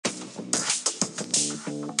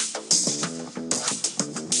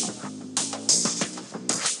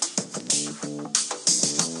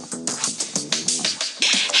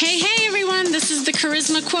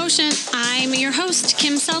Charisma Quotient. I'm your host,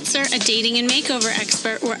 Kim Seltzer, a dating and makeover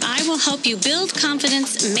expert, where I will help you build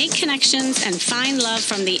confidence, make connections, and find love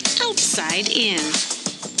from the outside in.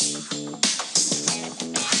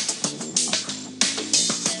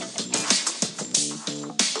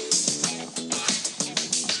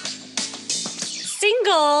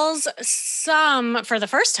 Singles, some for the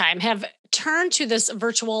first time, have turned to this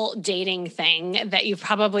virtual dating thing that you've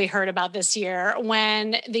probably heard about this year,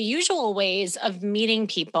 when the usual ways of meeting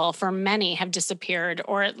people for many have disappeared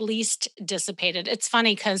or at least dissipated. It's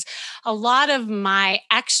funny because a lot of my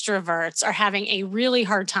extroverts are having a really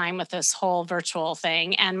hard time with this whole virtual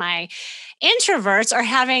thing, and my introverts are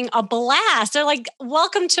having a blast. They're like,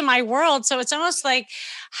 welcome to my world. So it's almost like,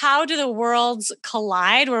 how do the worlds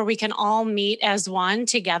collide where we can all meet as one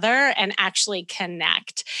together and actually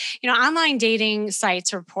connect? Online dating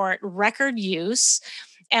sites report record use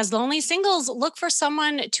as lonely singles look for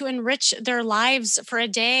someone to enrich their lives for a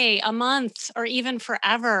day, a month, or even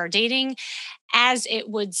forever. Dating, as it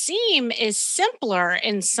would seem, is simpler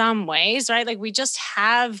in some ways, right? Like, we just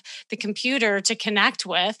have the computer to connect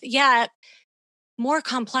with, yet more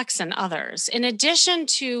complex than others. In addition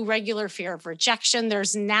to regular fear of rejection,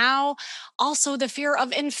 there's now also the fear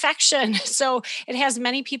of infection. So it has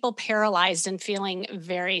many people paralyzed and feeling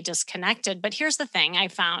very disconnected. But here's the thing I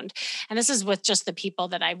found, and this is with just the people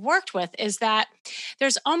that I've worked with, is that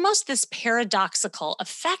there's almost this paradoxical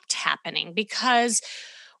effect happening, because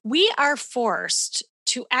we are forced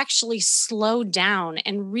to actually slow down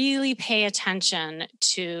and really pay attention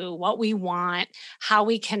to what we want, how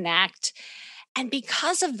we connect. And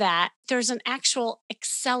because of that, there's an actual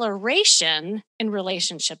acceleration in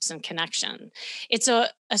relationships and connection. It's a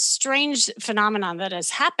strange phenomenon that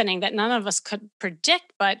is happening that none of us could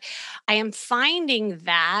predict, but I am finding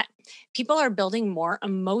that people are building more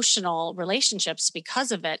emotional relationships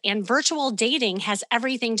because of it. And virtual dating has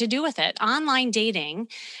everything to do with it. Online dating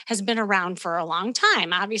has been around for a long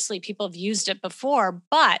time. Obviously, people have used it before,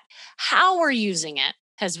 but how we're using it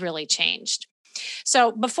has really changed.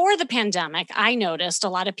 So before the pandemic, I noticed a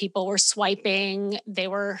lot of people were swiping, they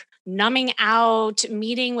were numbing out,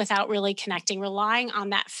 meeting without really connecting, relying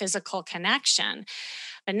on that physical connection.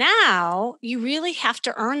 But now you really have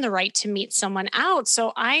to earn the right to meet someone out.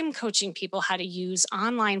 So I'm coaching people how to use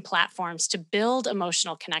online platforms to build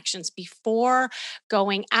emotional connections before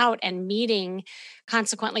going out and meeting,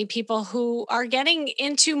 consequently, people who are getting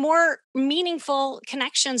into more meaningful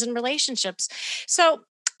connections and relationships. So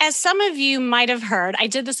as some of you might have heard, I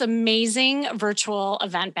did this amazing virtual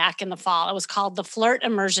event back in the fall. It was called the Flirt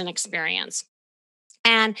Immersion Experience.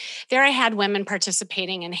 And there I had women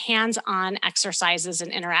participating in hands-on exercises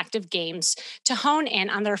and interactive games to hone in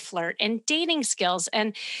on their flirt and dating skills.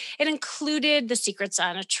 And it included the secrets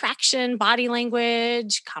on attraction, body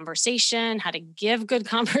language, conversation, how to give good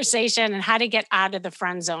conversation, and how to get out of the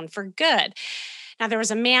friend zone for good. Now, there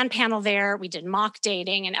was a man panel there. We did mock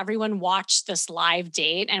dating, and everyone watched this live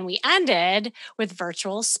date. And we ended with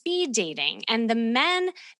virtual speed dating. And the men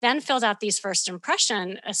then filled out these first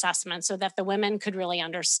impression assessments so that the women could really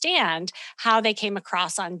understand how they came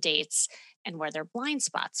across on dates and where their blind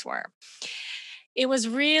spots were. It was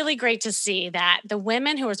really great to see that the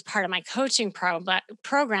women who was part of my coaching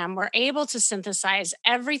program were able to synthesize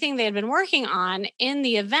everything they had been working on in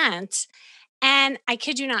the event. And I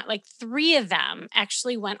kid you not, like 3 of them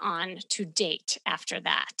actually went on to date after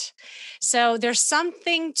that. So there's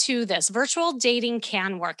something to this. Virtual dating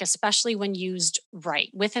can work, especially when used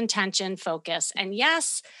right, with intention, focus, and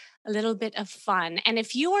yes, a little bit of fun. And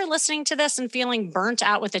if you are listening to this and feeling burnt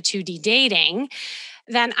out with a 2D dating,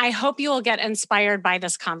 then I hope you will get inspired by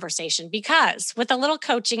this conversation, because with a little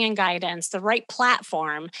coaching and guidance, the right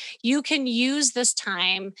platform, you can use this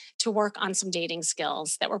time to work on some dating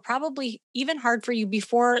skills that were probably even hard for you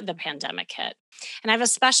before the pandemic hit. And I have a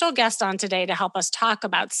special guest on today to help us talk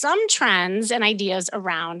about some trends and ideas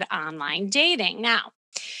around online dating. Now,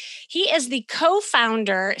 he is the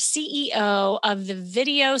co-founder, CEO of the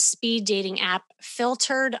video speed dating app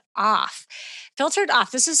Filtered Off. Filtered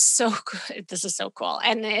Off, this is so good. This is so cool.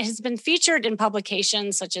 And it has been featured in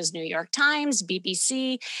publications such as New York Times,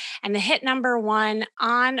 BBC, and the hit #1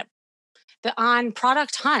 on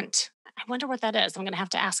Product Hunt. I wonder what that is. I'm going to have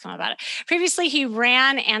to ask him about it. Previously, he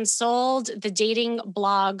ran and sold the dating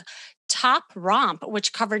blog Top Romp,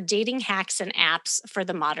 which covered dating hacks and apps for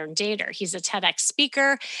the modern dater. He's a TEDx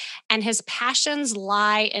speaker, and his passions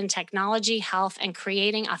lie in technology, health, and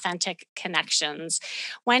creating authentic connections.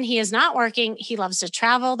 When he is not working, he loves to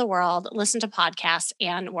travel the world, listen to podcasts,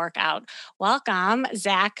 and work out. Welcome,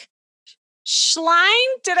 Zach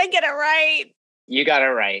Schleien. Did I get it right? You got it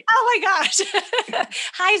right. Oh my gosh.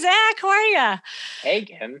 Hi, Zach. How are you? Hey,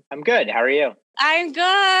 Kim. I'm good. How are you? I'm good.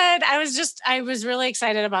 I was really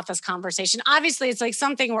excited about this conversation. Obviously, it's like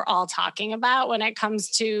something we're all talking about when it comes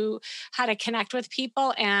to how to connect with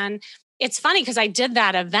people. And it's funny because I did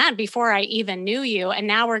that event before I even knew you. And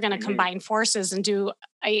now we're going to hmm combine forces and do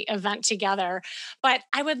a event together. But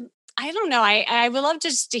I don't know. I would love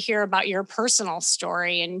just to hear about your personal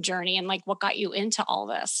story and journey and like what got you into all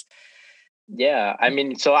this. Yeah. I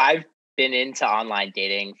mean, so I've been into online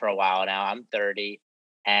dating for a while now. I'm 30,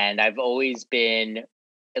 and I've always been,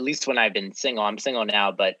 at least when I've been single, I'm single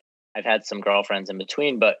now, but I've had some girlfriends in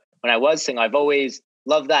between. But when I was single, I've always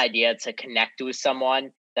loved the idea to connect with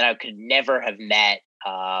someone that I could never have met,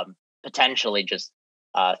 potentially just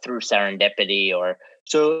through serendipity or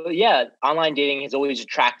so. Yeah, online dating has always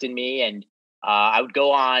attracted me, and I would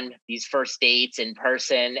go on these first dates in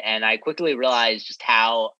person, and I quickly realized just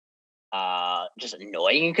how just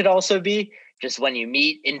annoying it could also be, just when you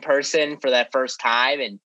meet in person for that first time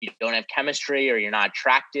and you don't have chemistry or you're not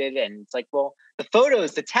attracted, and it's like, well, the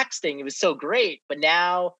photos, the texting, it was so great, but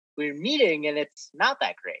now we're meeting and it's not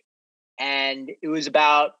that great. And it was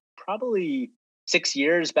about probably 6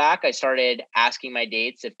 years back I started asking my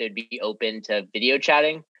dates if they'd be open to video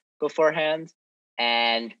chatting beforehand,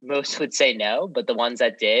 and most would say no, but the ones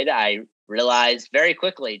that did, I realized very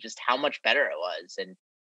quickly just how much better it was. And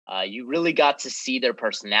you really got to see their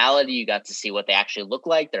personality. You got to see what they actually look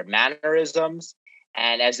like, their mannerisms.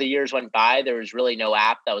 And as the years went by, there was really no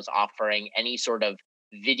app that was offering any sort of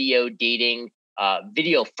video dating,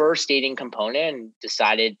 video first dating component, and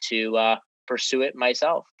decided to pursue it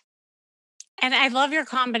myself. And I love your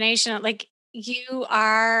combination. Like you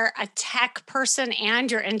are a tech person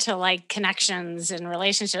and you're into like connections and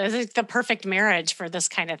relationships. It's like the perfect marriage for this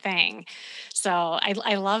kind of thing. So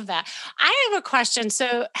I love that. I have a question.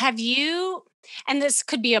 So have you, and this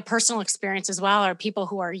could be a personal experience as well, or people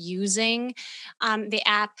who are using the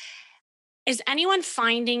app, is anyone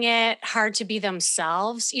finding it hard to be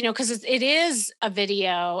themselves? Because it is a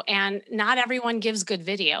video and not everyone gives good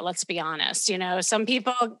video, let's be honest. Some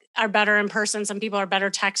people are better in person, some people are better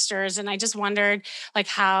texters. And I just wondered like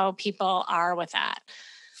how people are with that.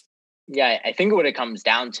 Yeah, I think what it comes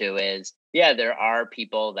down to is, yeah, there are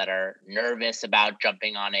people that are nervous about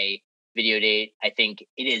jumping on a video date. I think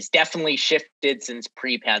it is definitely shifted since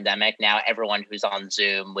pre-pandemic. Now everyone who's on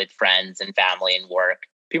Zoom with friends and family and work,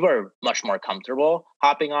 people are much more comfortable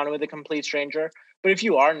hopping on with a complete stranger. But if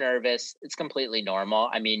you are nervous, it's completely normal.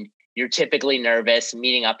 I mean, you're typically nervous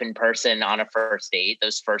meeting up in person on a first date,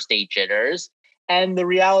 those first date jitters. And the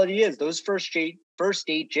reality is those first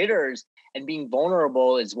date jitters and being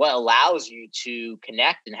vulnerable is what allows you to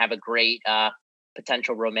connect and have a great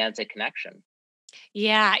potential romantic connection.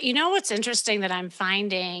 Yeah. What's interesting that I'm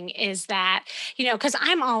finding is that, because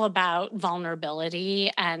I'm all about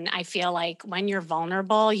vulnerability. And I feel like when you're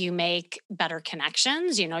vulnerable, you make better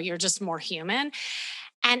connections. You're just more human.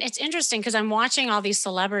 And it's interesting because I'm watching all these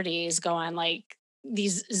celebrities go on like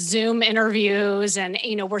these Zoom interviews and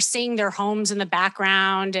we're seeing their homes in the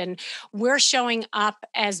background and we're showing up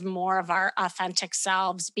as more of our authentic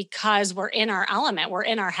selves because we're in our element, we're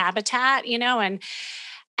in our habitat,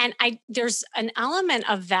 and I there's an element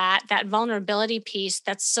of that vulnerability piece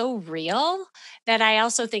that's so real that I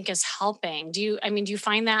also think is helping. Do you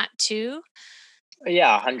find that too?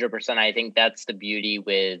 Yeah, 100%. I think that's the beauty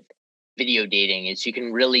with video dating is you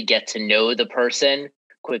can really get to know the person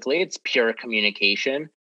quickly. It's pure communication.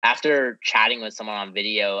 After chatting with someone on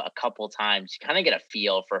video a couple times, you kind of get a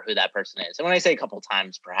feel for who that person is. And when I say a couple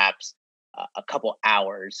times, perhaps a couple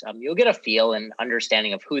hours, you'll get a feel and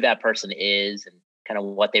understanding of who that person is and kind of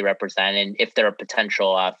what they represent and if they're a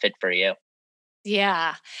potential fit for you.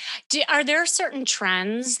 Yeah. Are there certain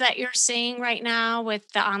trends that you're seeing right now with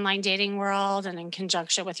the online dating world and in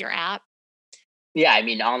conjunction with your app? Yeah, I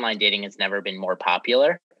mean, online dating has never been more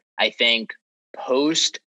popular. I think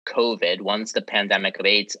post COVID, once the pandemic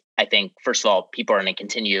abates, I think, first of all, people are going to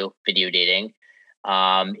continue video dating.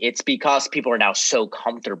 It's because people are now so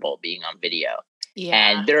comfortable being on video.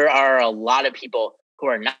 Yeah. And there are a lot of people who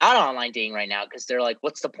are not online dating right now because they're like,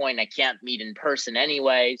 what's the point? I can't meet in person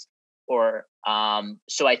anyways. Or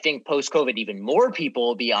so I think post COVID, even more people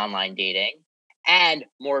will be online dating and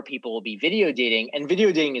more people will be video dating. And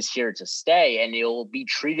video dating is here to stay, and it will be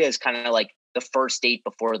treated as kind of like the first date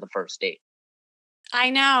before the first date. I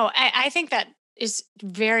know. I think that is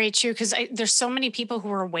very true because there's so many people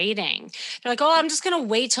who are waiting. They're like, oh, I'm just going to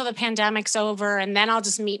wait till the pandemic's over and then I'll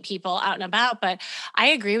just meet people out and about. But I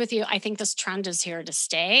agree with you. I think this trend is here to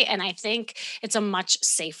stay. And I think it's a much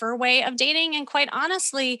safer way of dating. And quite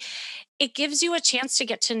honestly, it gives you a chance to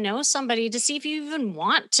get to know somebody to see if you even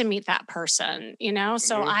want to meet that person, you know?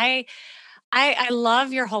 So Hmm. I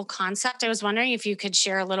love your whole concept. I was wondering if you could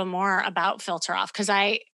share a little more about Filter Off because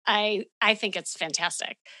I think it's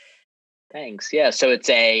fantastic. Thanks. Yeah. So it's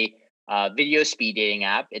a video speed dating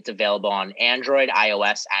app. It's available on Android,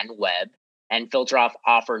 iOS, and web. And Filter Off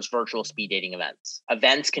offers virtual speed dating events.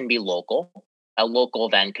 Events can be local. A local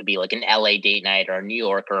event could be like an LA date night or a New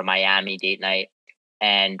York or a Miami date night.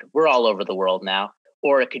 And we're all over the world now.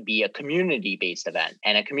 Or it could be a community based event.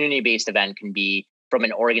 And a community based event can be from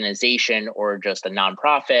an organization or just a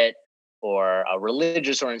nonprofit or a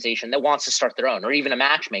religious organization that wants to start their own, or even a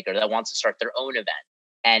matchmaker that wants to start their own event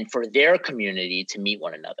and for their community to meet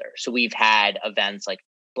one another. So we've had events like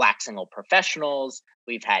Black single professionals,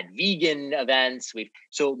 we've had vegan events, we've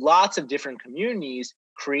so lots of different communities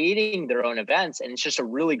creating their own events, and it's just a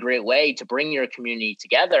really great way to bring your community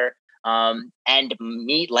together and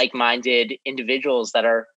meet like-minded individuals that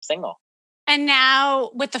are single. And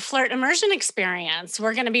now with the flirt immersion experience,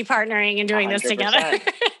 we're going to be partnering and A doing this hundred together. percent.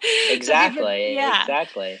 So people, Exactly. yeah,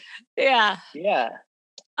 Exactly. yeah. Yeah.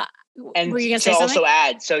 Uh, And were you going to to say something? also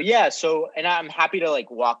add, so yeah, so and I'm happy to like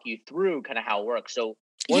walk you through kind of how it works. So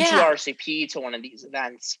once you Yeah. RSVP to one of these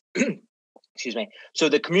events, excuse me. So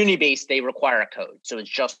the community based, they require a code. So it's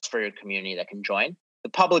just for your community that can join. The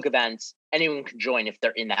public events, anyone can join if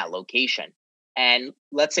they're in that location. And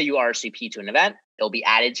let's say you RSVP to an event, it'll be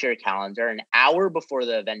added to your calendar. An hour before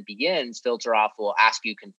the event begins, Filter Off will ask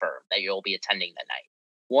you confirm that you'll be attending that night.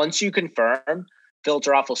 Once you confirm,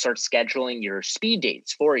 Filter Off will start scheduling your speed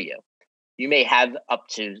dates for you. You may have up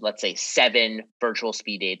to, let's say, 7 virtual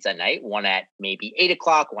speed dates at night, one at maybe 8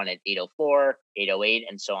 o'clock, one at 8:04, 8:08,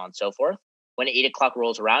 and so on and so forth. When 8 o'clock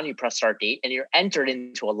rolls around, you press start date and you're entered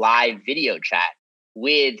into a live video chat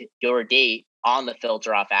with your date on the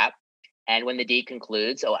Filter Off app. And when the date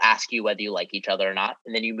concludes, it'll ask you whether you like each other or not.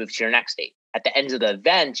 And then you move to your next date. At the end of the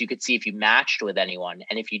event, you could see if you matched with anyone.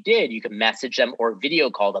 And if you did, you could message them or video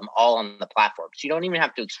call them all on the platform. So you don't even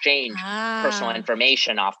have to exchange personal Ah.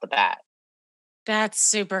 information off the bat. That's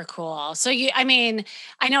super cool. So I mean,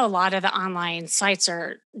 I know a lot of the online sites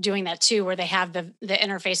are doing that too, where they have the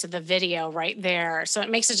interface of the video right there. So it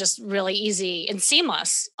makes it just really easy and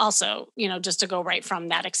seamless. Also, just to go right from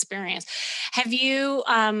that experience. Have you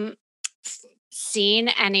seen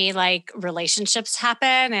any like relationships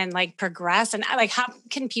happen and like progress, and like how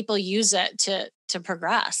can people use it to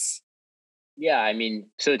progress? Yeah, I mean,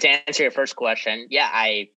 so to answer your first question,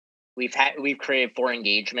 yeah, we've created 4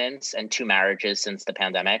 engagements and 2 marriages since the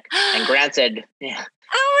pandemic. And Oh granted, yeah,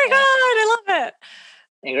 my god, yeah, I love it.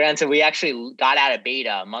 and granted, we actually got out of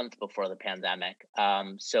beta a month before the pandemic.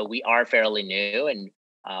 So we are fairly new and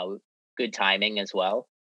good timing as well.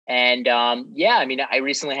 And yeah, I mean, I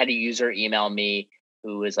recently had a user email me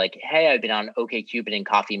who was like, "Hey, I've been on OkCupid and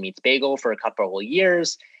Coffee Meets Bagel for a couple of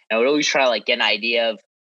years, and I would always try to like get an idea of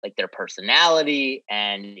like their personality,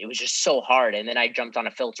 and it was just so hard." And then I jumped on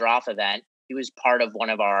a Filter Off event. He was part of one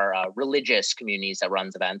of our religious communities that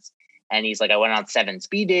runs events, and he's like, I went on 7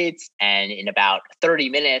 speed dates, and in about 30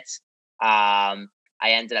 minutes, I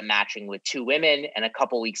ended up matching with 2 women. And a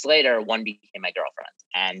couple weeks later, one became my girlfriend,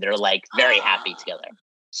 and they're like very happy together.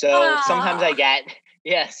 So sometimes I Oh. get,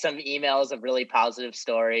 yeah, some emails of really positive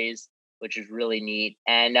stories, which is really neat.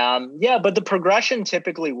 And yeah, but the progression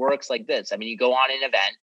typically works like this. I mean, you go on an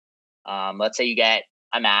event, let's say you get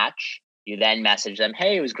a match. You then message them,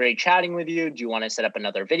 "Hey, it was great chatting with you. Do you want to set up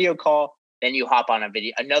another video call?" Then you hop on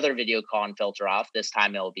another video call and Filter Off. This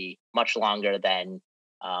time it'll be much longer than,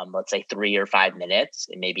 let's say, 3 or 5 minutes,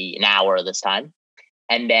 and maybe an hour this time.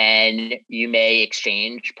 And then you may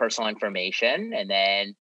exchange personal information, and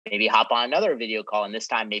then maybe hop on another video call. And this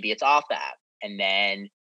time maybe it's off the app, and then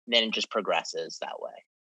it just progresses that way.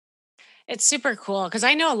 It's super cool because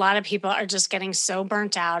I know a lot of people are just getting so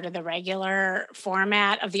burnt out of the regular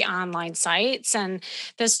format of the online sites. And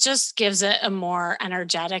this just gives it a more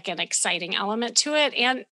energetic and exciting element to it.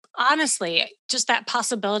 And honestly, just that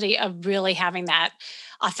possibility of really having that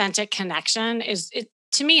authentic connection is it.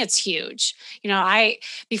 To me, it's huge. I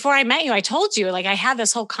before I met you, I told you like I had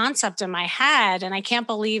this whole concept in my head, and I can't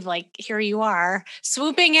believe like here you are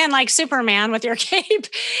swooping in like Superman with your cape,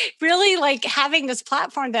 really like having this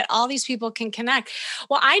platform that all these people can connect.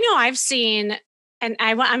 Well, I know I've seen And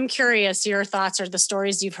I'm curious your thoughts or the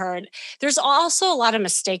stories you've heard. There's also a lot of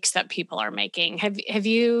mistakes that people are making. Have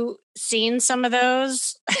you seen some of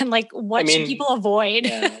those? And like, I what should mean, people avoid?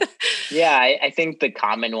 yeah. Yeah, I think the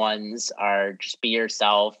common ones are just be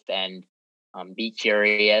yourself and be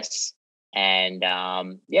curious and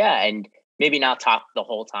yeah, and maybe not talk the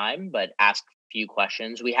whole time, but ask a few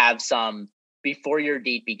questions. We have some before your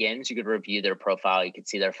date begins. You could review their profile. You could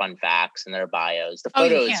see their fun facts and their bios. Oh,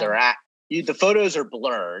 you can. The photos are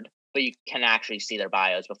blurred, but you can actually see their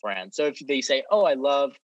bios beforehand. So if they say, "Oh, I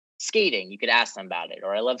love skating," you could ask them about it,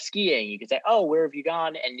 or "I love skiing," you could say, "Oh, where have you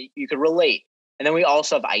gone?" And you could relate. And then we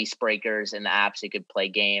also have icebreakers in the app so you could play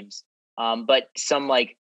games. But some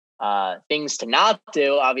like things to not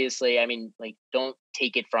do, obviously, I mean, like don't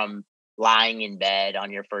take it from lying in bed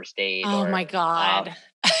on your first date Oh my uh, God.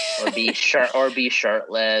 or be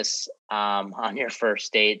shirtless on your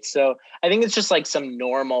first date. So I think it's just like some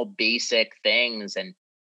normal basic things. And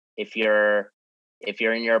if you're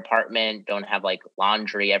in your apartment, don't have like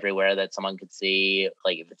laundry everywhere that someone could see.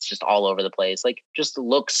 Like if it's just all over the place, like just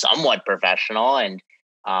look somewhat professional, and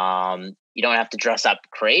you don't have to dress up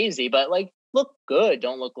crazy, but like look good.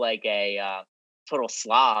 Don't look like a total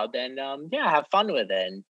slob, and yeah, have fun with it.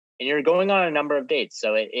 And you're going on a number of dates,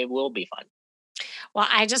 so it will be fun. Well,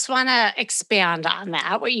 I just want to expand on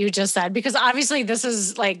that, what you just said, because obviously this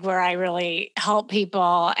is like where I really help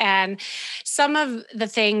people. And some of the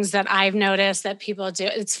things that I've noticed that people do,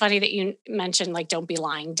 it's funny that you mentioned like don't be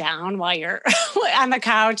lying down while you're on the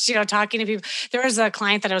couch, talking to people. There was a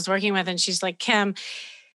client that I was working with, and she's like, Kim,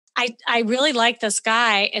 I really like this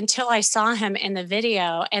guy until I saw him in the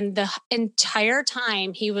video. And the entire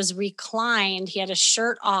time he was reclined, he had a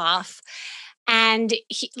shirt off, and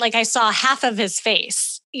like I saw half of his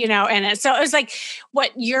face, in it. So it was like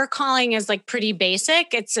what you're calling is like pretty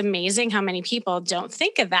basic. It's amazing how many people don't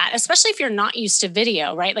think of that, especially if you're not used to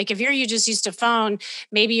video, right? Like if you just used to phone,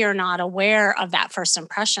 maybe you're not aware of that first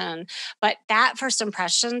impression. But that first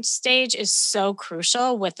impression stage is so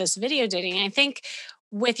crucial with this video dating. I think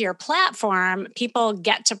with your platform, people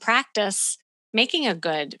get to practice making a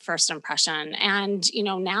good first impression. And,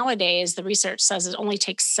 nowadays the research says it only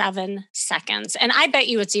takes 7 seconds. And I bet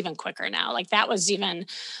you it's even quicker now. Like that was even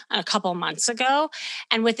a couple months ago.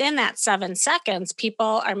 And within that 7 seconds,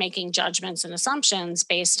 people are making judgments and assumptions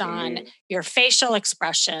based on Mm-hmm. your facial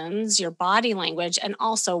expressions, your body language, and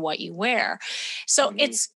also what you wear. So Mm-hmm.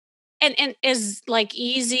 it's, and is like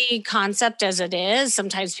easy concept as it is,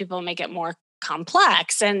 sometimes people make it more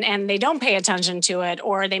complex and they don't pay attention to it,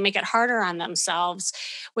 or they make it harder on themselves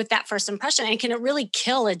with that first impression, and can it really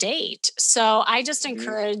kill a date. So I just Mm-hmm.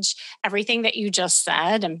 encourage everything that you just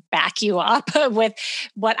said and back you up with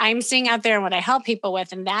what I'm seeing out there and what I help people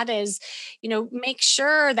with. And that is, make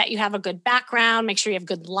sure that you have a good background, make sure you have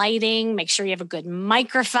good lighting, make sure you have a good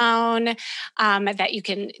microphone, that you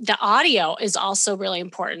can, the audio is also really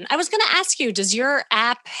important. I was going to ask you, does your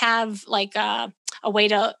app have like a way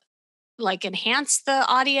to like enhance the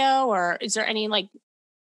audio, or is there any like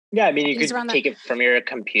Yeah, I mean, you things could around that? take it from your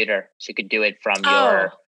computer. So you could do it from Oh,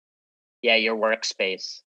 your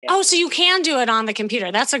workspace. Yeah. oh, so you can do it on the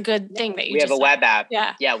computer. That's a good Yeah. thing that you We have a just said. web app.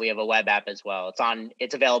 Yeah. Yeah, we have a web app as well.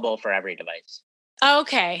 It's available for every device.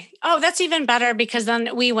 Okay. Oh, that's even better because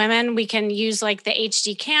then we women, we can use like the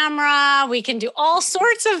HD camera. We can do all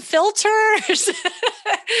sorts of filters.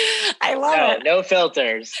 I love No, it. no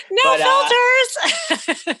filters. No But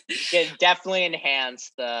filters. you can definitely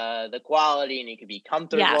enhance the quality, and you can be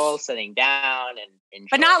comfortable Yes. sitting down and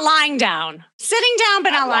But enjoying not it. lying down. Sitting down,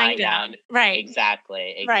 but Not not lying lying down. down. Right.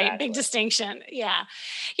 Exactly, Right. Big exactly. distinction. Yeah.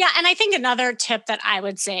 Yeah. And I think another tip that I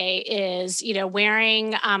would say is,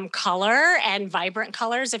 wearing color and vibrant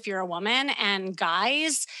colors if you're a woman, and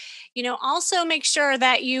guys, also make sure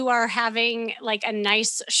that you are having like a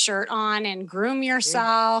nice shirt on and groom Hmm.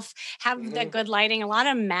 yourself, have the Hmm. good lighting. A lot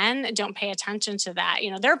of men don't pay attention to that.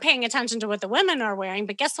 They're paying attention to what the women are wearing,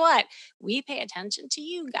 but guess what? We pay attention to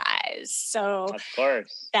you guys. So Of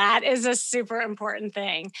course. that is a super important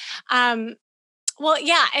thing. Um, well,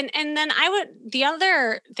 yeah, and then the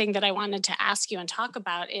other thing that I wanted to ask you and talk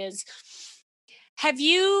about is, have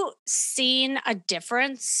you seen a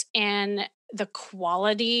difference in the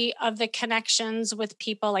quality of the connections with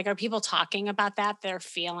people? Like, are people talking about that? They're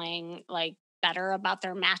feeling like better about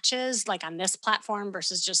their matches, like on this platform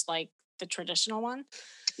versus just like the traditional one?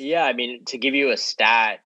 Yeah, I mean, to give you a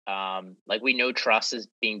stat, like we know trust is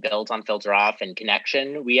being built on filter off and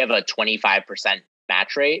connection. We have a 25%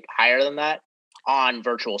 match rate, higher than that, on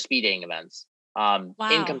virtual speed dating events. Wow.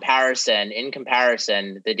 In comparison,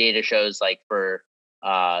 the data shows like for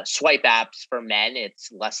swipe apps for men,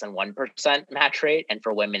 it's less than 1% match rate, and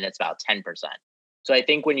for women, it's about 10%. So I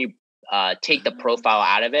think when you take the profile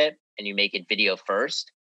out of it and you make it video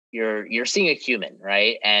first, you're seeing a human,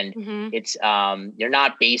 right? And Mhm. it's you're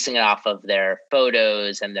not basing it off of their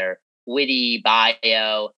photos and their witty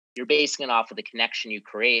bio. You're basing it off of the connection you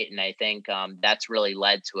create, and I think that's really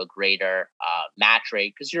led to a greater match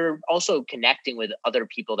rate because you're also connecting with other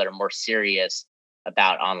people that are more serious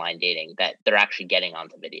about online dating that they're actually getting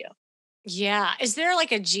onto video. Yeah. Is there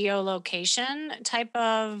like a geolocation type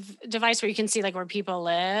of device where you can see like where people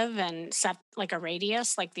live and set like a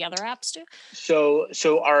radius like the other apps do? So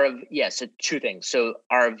our yeah, so two things. So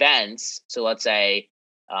our events. So let's say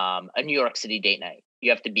a New York City date night.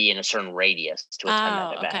 You have to be in a certain radius to attend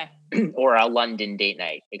that Oh, event, okay. or a London date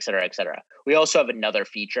night, et cetera, et cetera. We also have another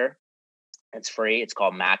feature that's free. It's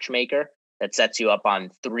called Matchmaker that sets you up on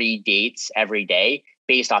 3 dates every day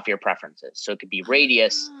based off your preferences. So it could be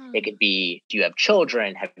radius, it Ah. could be do you have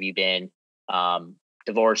children? Have you been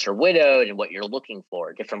divorced or widowed? And what you're looking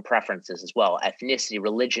for, different preferences as well. Ethnicity,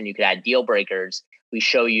 religion, you could add deal breakers. We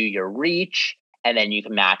show you your reach, and then you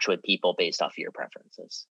can match with people based off of your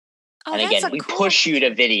preferences. Oh, And that's again, a we cool push you to feature.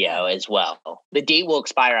 Yeah. video as well. The date will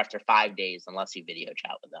expire after 5 days unless you video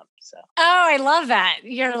chat with them. So, Oh, I love that.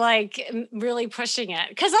 You're like really pushing it.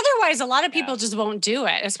 Because otherwise, a lot of yeah. people just won't do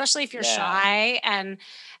it, especially if you're Yeah. shy. And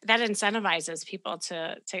that incentivizes people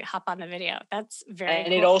to hop on the video. That's very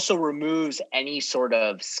And it cool. also removes any sort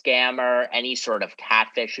of scammer, any sort of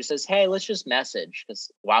catfish who says, "Hey, let's just message."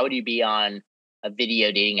 Because why would you be on a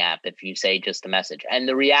video dating app if you say just a message? And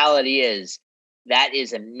the reality is that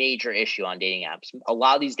is a major issue on dating apps. A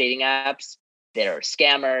lot of these dating apps, there are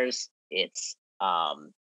scammers. It's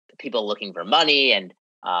people looking for money and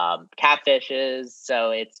catfishes. So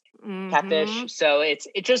it's catfish. Hmm. So it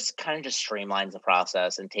just kind of just streamlines the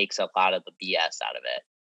process and takes a lot of the BS out of it.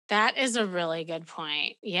 That is a really good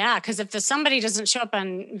point. Yeah, because if the somebody doesn't show up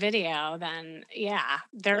on video, then yeah,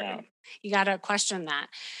 there Yeah. you got to question that.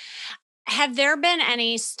 Have there been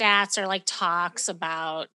any stats or like talks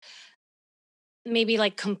about maybe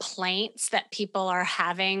like complaints that people are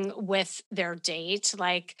having with their date?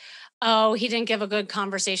 Like, oh, he didn't give a good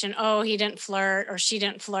conversation. Oh, he didn't flirt or she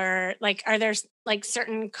didn't flirt. Like, are there like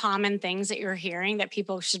certain common things that you're hearing that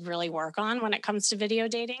people should really work on when it comes to video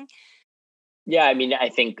dating? Yeah, I mean, I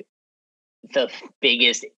think the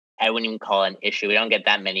biggest, I wouldn't even call it an issue. We don't get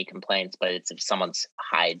that many complaints, but it's if someone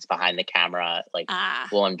hides behind the camera, like Ah,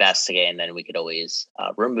 we'll investigate and then we could always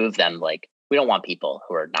remove them. Like we don't want people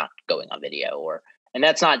who are not going on video and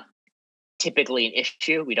that's not typically an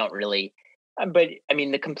issue. We don't really, but I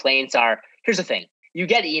mean, the complaints are, here's the thing. I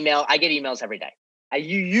get emails every day.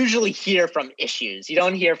 You usually hear from issues. You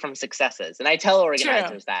don't hear from successes. And I tell true.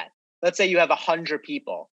 organizers that. Let's say you have 100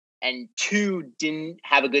 people and two didn't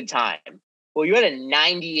have a good time. Well, you had a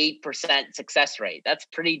 98% success rate. That's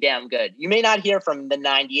pretty damn good. You may not hear from the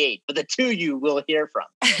 98, but the two you will hear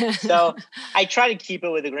from. So I try to keep it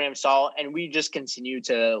with a grain of salt, and we just continue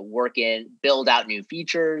to build out new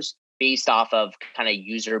features based off of kind of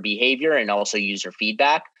user behavior and also user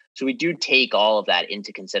feedback. So we do take all of that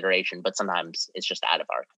into consideration, but sometimes it's just out of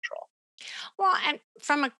our control. Well, and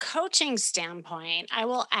from a coaching standpoint, I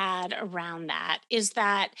will add around that is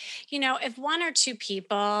that, if one or two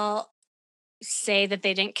people say that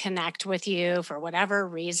they didn't connect with you for whatever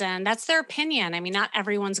reason, that's their opinion. I mean, not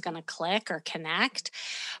everyone's going to click or connect.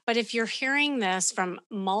 But if you're hearing this from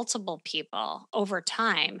multiple people over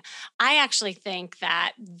time, I actually think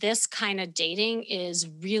that this kind of dating is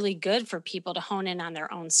really good for people to hone in on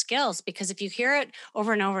their own skills because if you hear it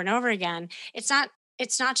over and over and over again, it's not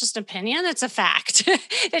just opinion, it's a fact.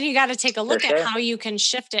 Then you got to take a For look at sure. how you can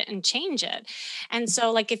shift it and change it. And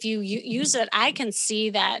so like if you use it, I can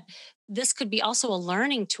see that this could be also a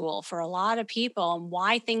learning tool for a lot of people and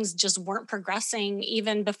why things just weren't progressing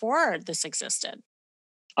even before this existed.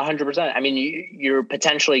 100%. I mean, you're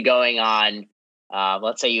potentially going on,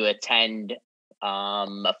 let's say you attend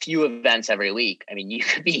a few events every week. I mean, you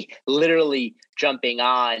could be literally jumping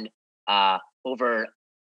on over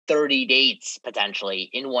 30 dates potentially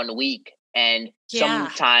in 1 week. And Yeah.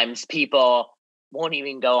 sometimes people won't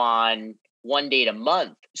even go on 1 date a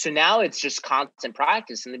month. So now it's just constant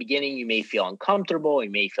practice. In the beginning, you may feel uncomfortable, you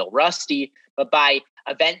may feel rusty, but by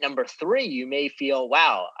event number 3, you may feel,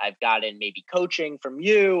 wow, I've gotten maybe coaching from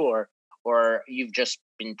you, or you've just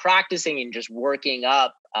been practicing and just working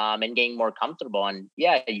up and getting more comfortable. And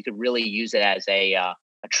yeah, you could really use it as a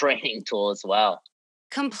training tool as well.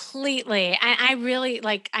 Completely. I really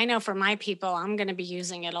like, I know for my people, I'm going to be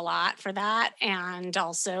using it a lot for that. And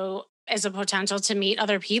also as a potential to meet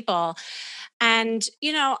other people. And,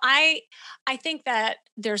 I think that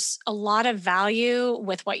there's a lot of value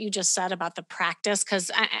with what you just said about the practice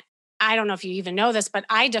because I don't know if you even know this, but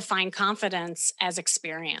I define confidence as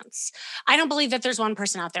experience. I don't believe that there's one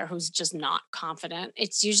person out there who's just not confident.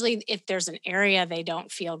 It's usually if there's an area they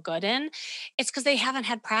don't feel good in, it's because they haven't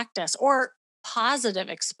had practice or positive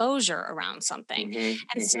exposure around something.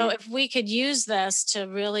 And so Hmm. if we could use this to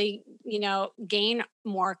really, gain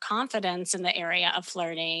more confidence in the area of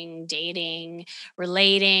flirting, dating,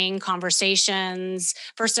 relating, conversations,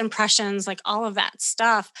 first impressions, like all of that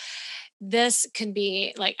stuff, this could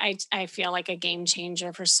be like I feel like a game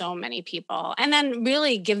changer for so many people. And then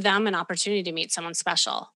really give them an opportunity to meet someone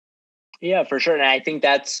special. Yeah, for sure. And I think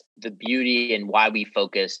that's the beauty and why we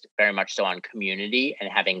focused very much so on community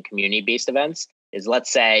and having community based events is,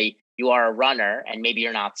 let's say you are a runner and maybe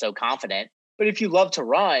you're not so confident, but if you love to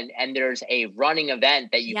run and there's a running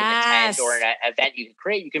event that you can attend or Yes. an event you can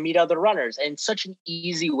create, you can meet other runners. And it's such an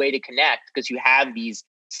easy way to connect because you have these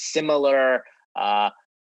similar uh,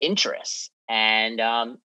 interests. And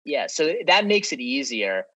yeah, so that makes it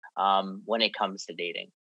easier when it comes to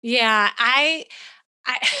dating. Yeah, I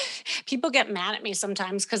people get mad at me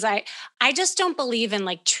sometimes because I just don't believe in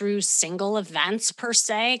like true single events per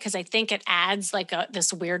se because I think it adds like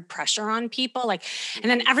this weird pressure on people like and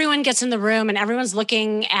then Mhm. everyone gets in the room and everyone's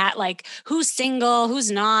looking at like who's single who's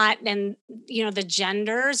not and the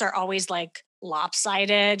genders are always like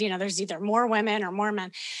lopsided, there's either more women or more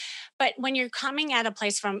men. But when you're coming at a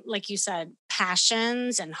place from, like you said,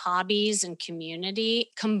 passions and hobbies and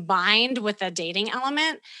community combined with a dating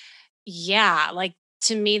element, yeah, like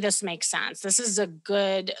to me, this makes sense. This is a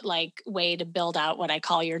good like way to build out what I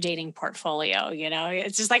call your dating portfolio.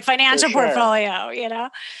 It's just like For financial sure. portfolio.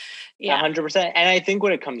 Yeah. 100%. And I think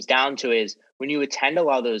what it comes down to is when you attend a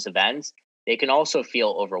lot of those events, they can also feel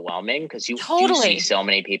overwhelming because you do see Totally. so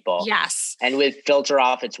many people. Yes. And with Filter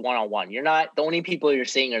Off, it's one on one. You're not the only people you're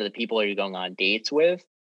seeing are the people you're going on dates with.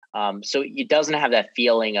 So it doesn't have that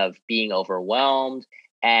feeling of being overwhelmed.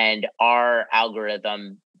 And our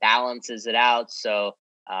algorithm balances it out. So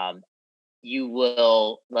um, you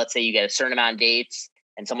will, let's say you get a certain amount of dates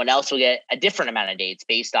and someone else will get a different amount of dates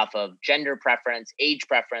based off of gender preference, age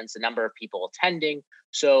preference, the number of people attending.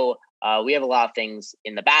 So we have a lot of things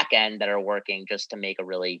in the back end that are working just to make a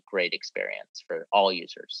really great experience for all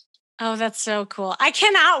users. Oh, that's so cool. I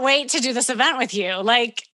cannot wait to do this event with you.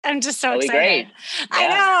 Like, I'm just so That'll be excited. great. I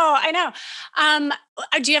Yeah. know, I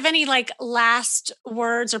know. Do you have any like last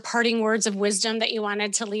words or parting words of wisdom that you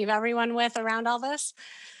wanted to leave everyone with around all this?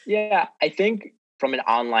 Yeah. I think from an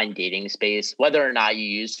online dating space, whether or not you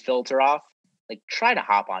use Filter Off, like try to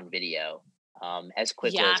hop on video as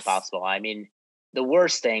quickly as Yes. possible. I mean, the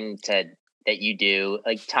worst thing that you do,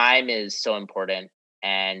 like time is so important.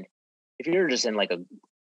 And if you're just in like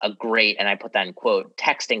a great, and I put that in quote,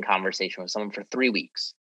 texting conversation with someone for 3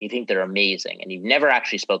 weeks, you think they're amazing and you've never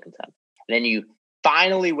actually spoken to them. And then you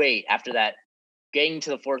finally wait after that, getting to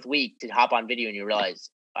the fourth week to hop on video and you realize,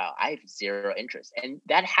 wow, I have zero interest. And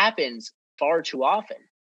that happens far too often.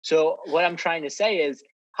 So what I'm trying to say is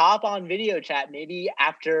hop on video chat maybe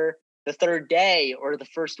after the third day or the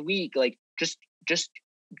first week. Like just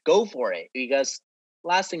go for it because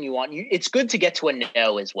last thing you want, it's good to get to a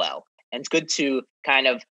no as well. And it's good to kind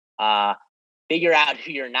of uh figure out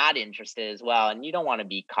who you're not interested as well. And you don't want to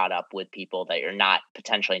be caught up with people that you're not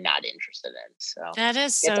potentially not interested in. So That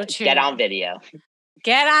is so get on true. video.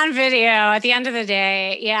 Get on video at the end of the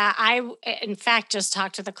day. Yeah, in fact, just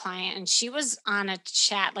talked to the client and she was on a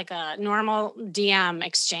chat, like a normal DM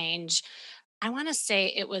exchange. I want to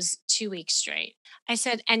say it was 2 weeks straight. I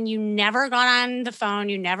said, and you never got on the phone,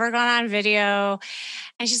 you never got on video.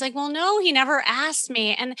 And she's like, "Well, no, he never asked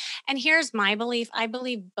me." And here's my belief. I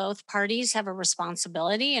believe both parties have a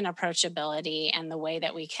responsibility and approachability and the way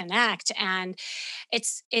that we connect. And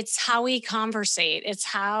it's how we conversate. It's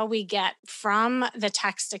how we get from the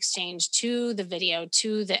text exchange to the video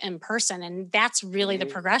to the in person. And that's really the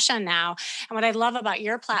Mhm. progression now. And what I love about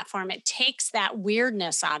your platform, it takes that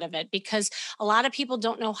weirdness out of it because a lot of people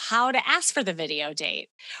don't know how to ask for the video date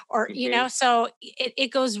or Mhm. so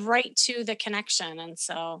it goes right to the connection. And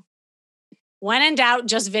so when in doubt,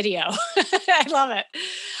 just video. I love it.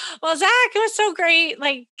 Well, Zach, it was so great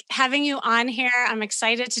like having you on here. I'm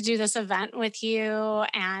excited to do this event with you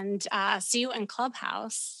and see you in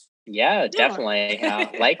Clubhouse Yeah, soon. definitely.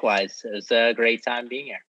 Likewise, it was a great time being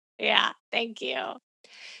here. Yeah, thank you.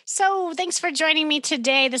 So, thanks for joining me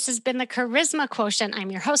today. This has been the Charisma Quotient.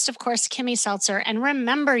 I'm your host, of course, Kimmy Seltzer. And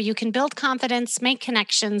remember, you can build confidence, make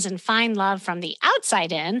connections, and find love from the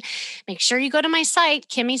outside in. Make sure you go to my site,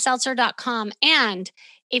 kimmyseltzer.com. And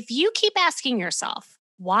if you keep asking yourself,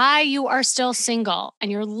 why you are still single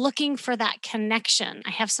and you're looking for that connection,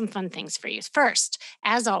 I have some fun things for you. First,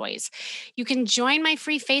 as always, you can join my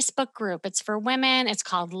free Facebook group. It's for women. It's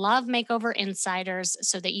called Love Makeover Insiders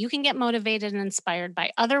so that you can get motivated and inspired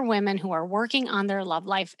by other women who are working on their love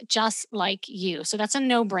life just like you. So that's a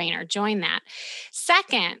no brainer. Join that.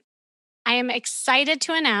 Second, I am excited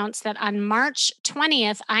to announce that on March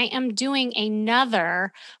 20th, I am doing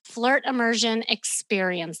another flirt immersion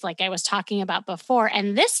experience, like I was talking about before.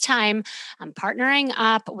 And this time, I'm partnering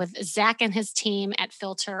up with Zach and his team at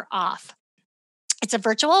Filter Off. It's a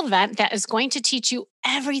virtual event that is going to teach you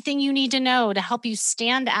everything you need to know to help you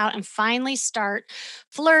stand out and finally start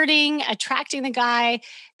flirting, attracting the guy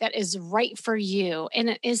that is right for you. And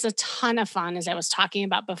it is a ton of fun, as I was talking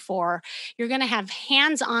about before. You're going to have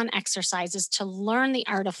hands on exercises to learn the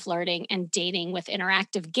art of flirting and dating with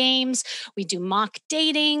interactive games. We do mock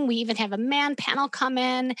dating. We even have a man panel come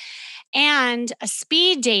in and a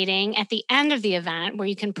speed dating at the end of the event where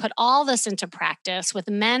you can put all this into practice with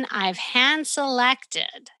men I've hand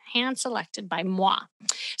selected by moi.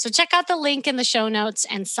 So check out the link in the show notes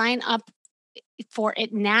and sign up for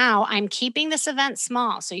it now. I'm keeping this event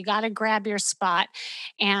small, so you got to grab your spot.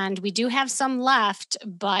 And we do have some left,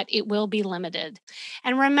 but it will be limited.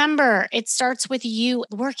 And remember, it starts with you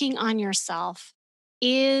working on yourself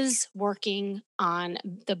is working on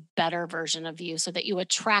the better version of you so that you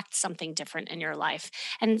attract something different in your life.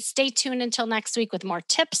 And stay tuned until next week with more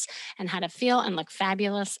tips and how to feel and look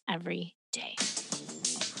fabulous every day.